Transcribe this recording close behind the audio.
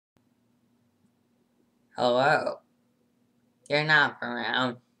Hello. You're not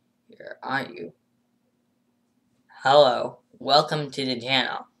around here, are you? Hello. Welcome to the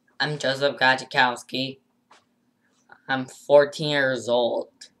channel. I'm Gochakowski. I'm 14 years old.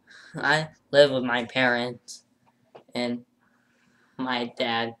 I live with my parents, and my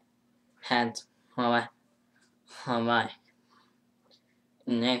dad had my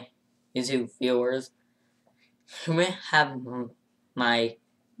YouTube viewers. You may have my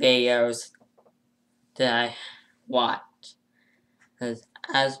videos that I watch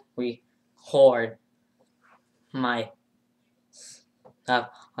as we record my stuff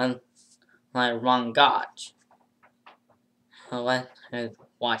on my wrong Goch. Let's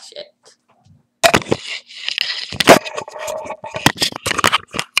watch it.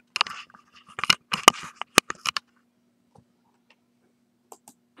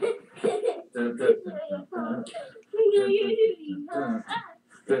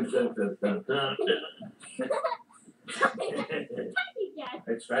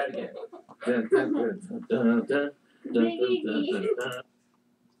 Let's try it again.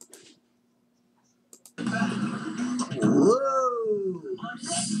 Whoa!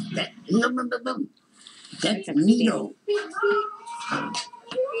 That's neato.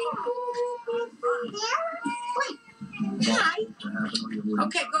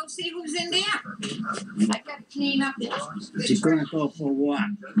 Okay, go see who's in there. I gotta clean up this. She's gonna go for a walk.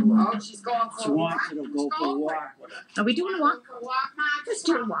 Oh, she's going for She a walk. wants her to go for a walk. Are we doing a walk? Let's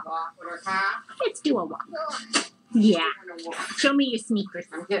do a walk. Let's do a walk. Yeah. Show me your sneakers.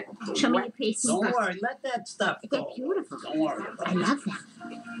 Show me your pace Don't sneakers. worry, let that stuff They're go. beautiful. Don't worry I about love them.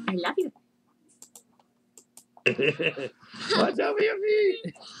 I love you. it. Watch over your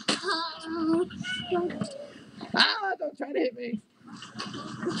feet. Ah, don't try to hit me.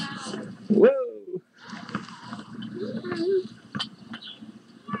 Whoa.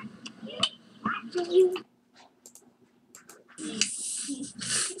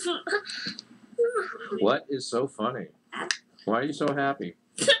 What is so funny? Why are you so happy?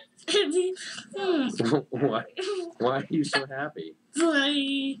 Why are you so happy?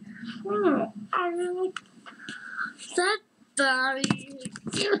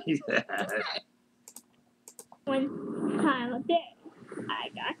 One time a day, I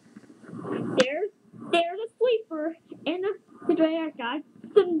got there's a sleeper and the day I got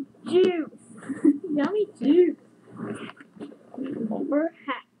some juice, yummy juice.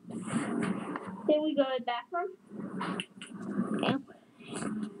 Perhaps. Then we go to the bathroom. And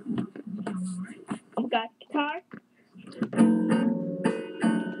we got guitar.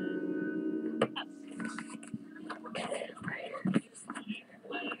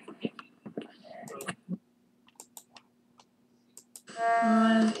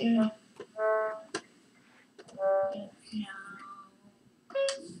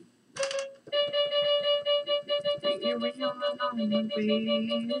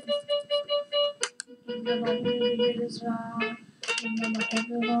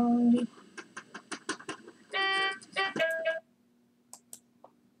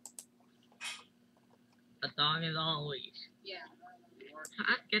 A dog is on a leash. Yeah.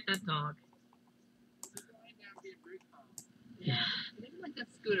 Get that dog. Yeah. He doesn't like that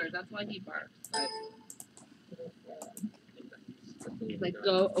scooter. That's why he barks. He's like,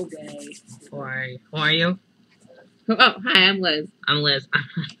 go away. Who are you? Oh, hi, I'm Liz. I'm Liz.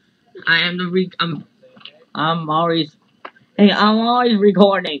 I am I'm always. Hey, I'm always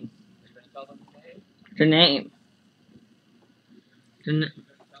recording. Your name.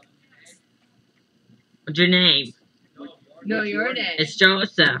 What's your name? No, your name. It's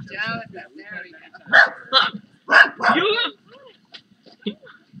Joseph. Joseph. There we go. You.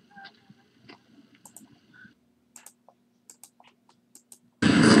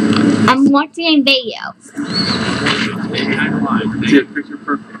 I'm watching a video. Picture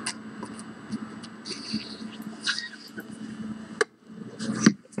perfect.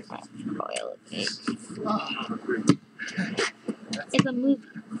 It's a movie.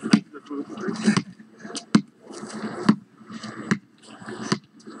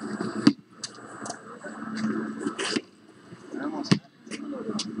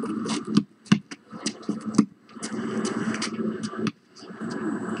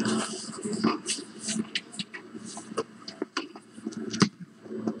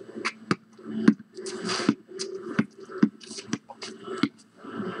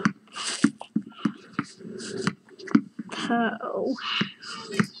 Oh.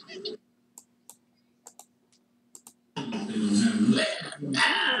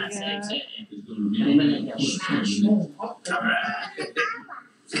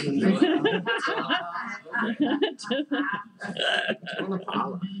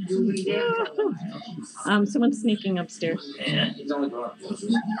 Someone's sneaking upstairs. Yeah, he's only going up.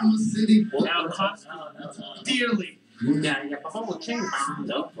 Now it costs dearly. Yeah, you got the whole chain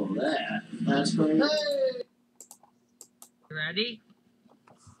signed up for that. That's great. Hey! Ready?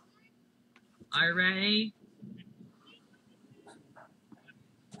 Are you ready?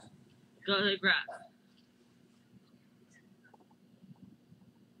 Go to the grass.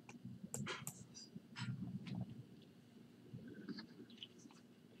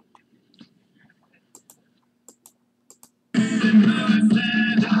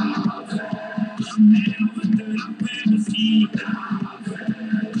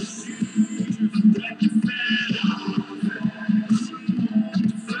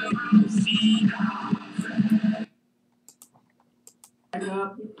 Back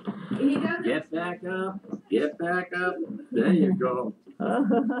up. Get back up. Get back up. There you go.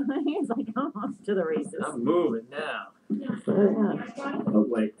 He's like almost to the races. I'm moving now. Oh,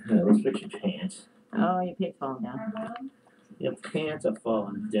 wait. Let's fix your pants. Oh, your pig's falling down. Your pants are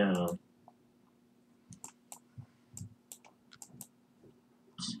falling down.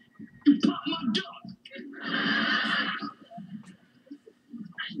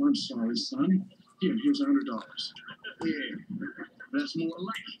 I'm sorry, son. Here's $100. Yeah, that's more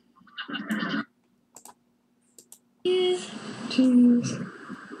like. Cheese.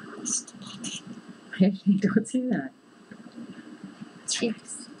 Don't say that.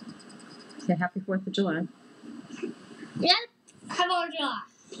 Cheers. Say happy 4th of July. Yep. Have our July.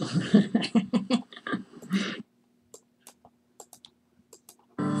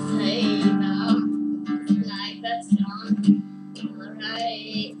 Hey, now, like that song.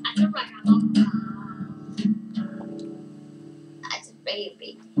 Alright. I don't like a as a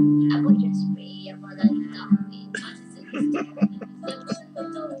baby. I would just be a mother zombie.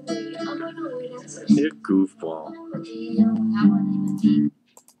 You goofball.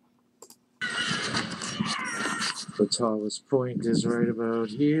 The tallest point is right about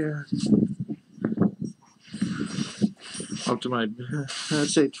here. Up to my, I'd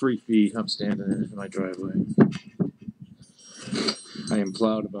say 3 feet. I'm standing in my driveway. I am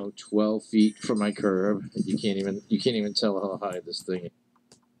plowed about 12 feet from my curb. You can't even tell how high this thing is.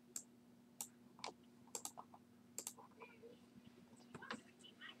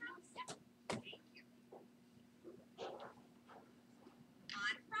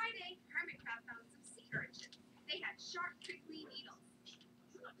 On Friday, hermit crab found some sea urchins. They had sharp, prickly needles.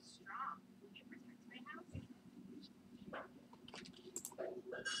 Looked strong. Will you protect my house?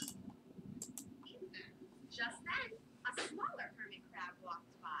 Just then, a smaller hermit crab walked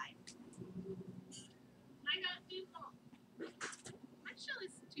by. I got too small. My shell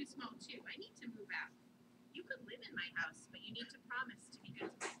is too small too. I need to move out. You could live in my house, but you need to promise to be good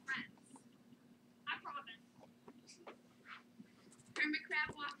to my friends. I promise. Hermit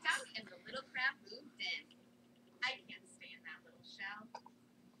crab walked out and the little crab moved in. I can't stay in that little shell.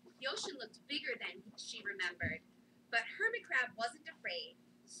 The ocean looked bigger than she remembered, but hermit crab wasn't afraid.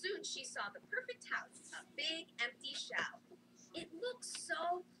 Soon she saw the perfect house, a big empty shell. It looked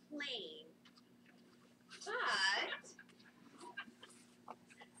so plain, but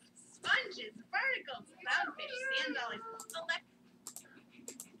sponges, barnacles, clownfish, sand dollars,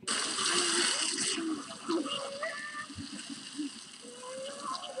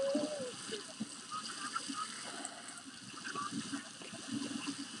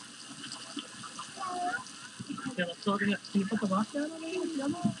 Can you put the lock down on me?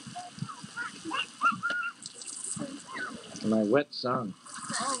 My wet song.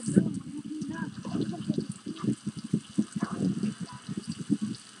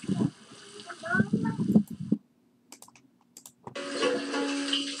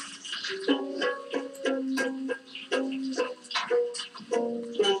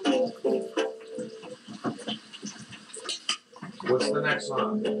 What's the next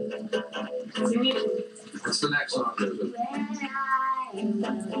song? What's the next song?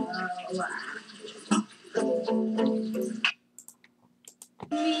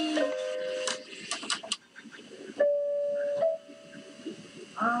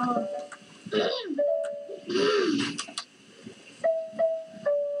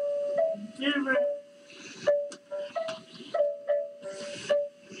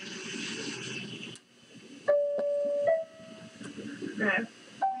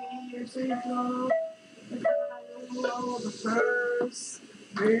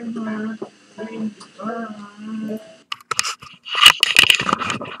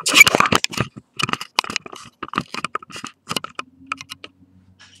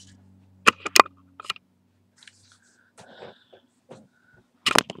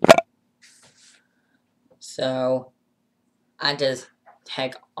 So, I just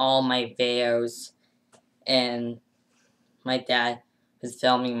take all my videos, and my dad is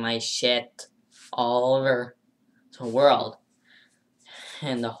filming my shit all over the world,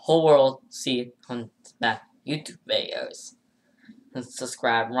 and the whole world see on that YouTube videos. And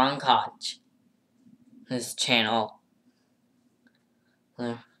subscribe Ron Koch, his channel,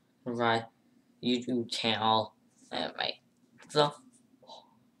 right YouTube channel, and the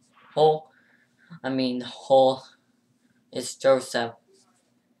whole is Joseph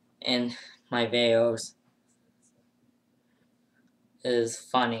in my videos is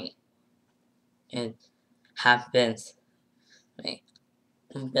funny. It happens.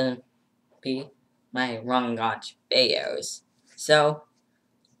 I'm gonna be my Ron Koch videos. So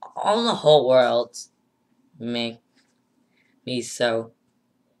all the whole world make me so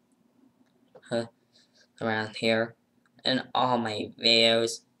around here, and all my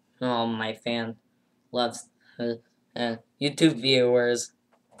videos, all my fan loves, and YouTube viewers,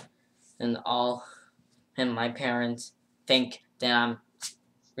 and my parents think that I'm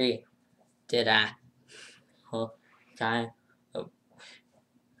did that whole kind of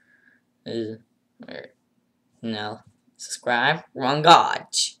subscribe Ron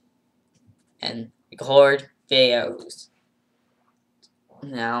Koch and record videos.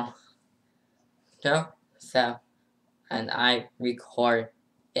 Now, so and I record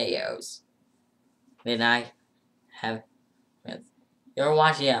videos. Then I have, if you're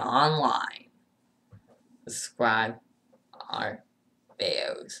watching it online, subscribe our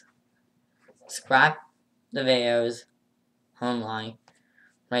videos. Subscribe the videos online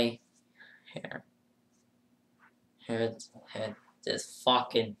right here. Here's this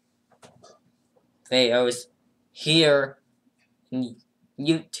fucking videos here in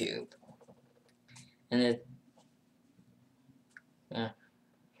YouTube. And it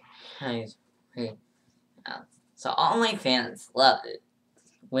so all my fans love it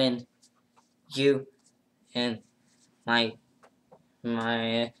when you and my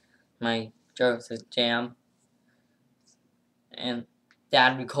Joseph Jam and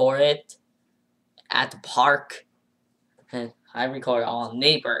Dad record it at the park, and I record all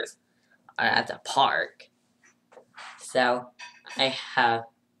neighbors are at the park. So I have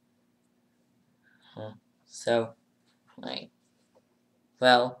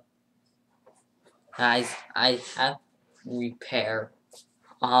well, guys, I have repair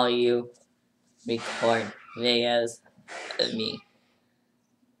all you record videos of me.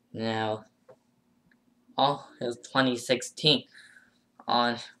 Now, all is 2016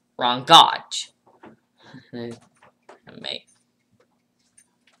 on Ron Koch.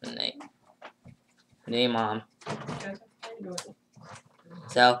 Name Mom.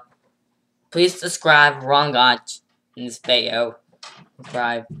 So, please subscribe Ron Koch in this video.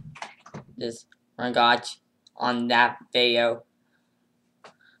 Subscribe this Ron Koch on that video.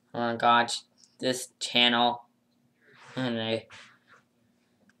 Ron Koch, this channel. And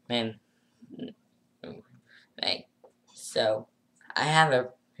so I have a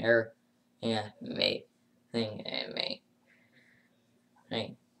here thing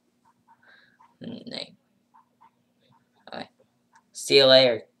see you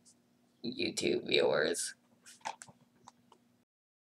later, YouTube viewers.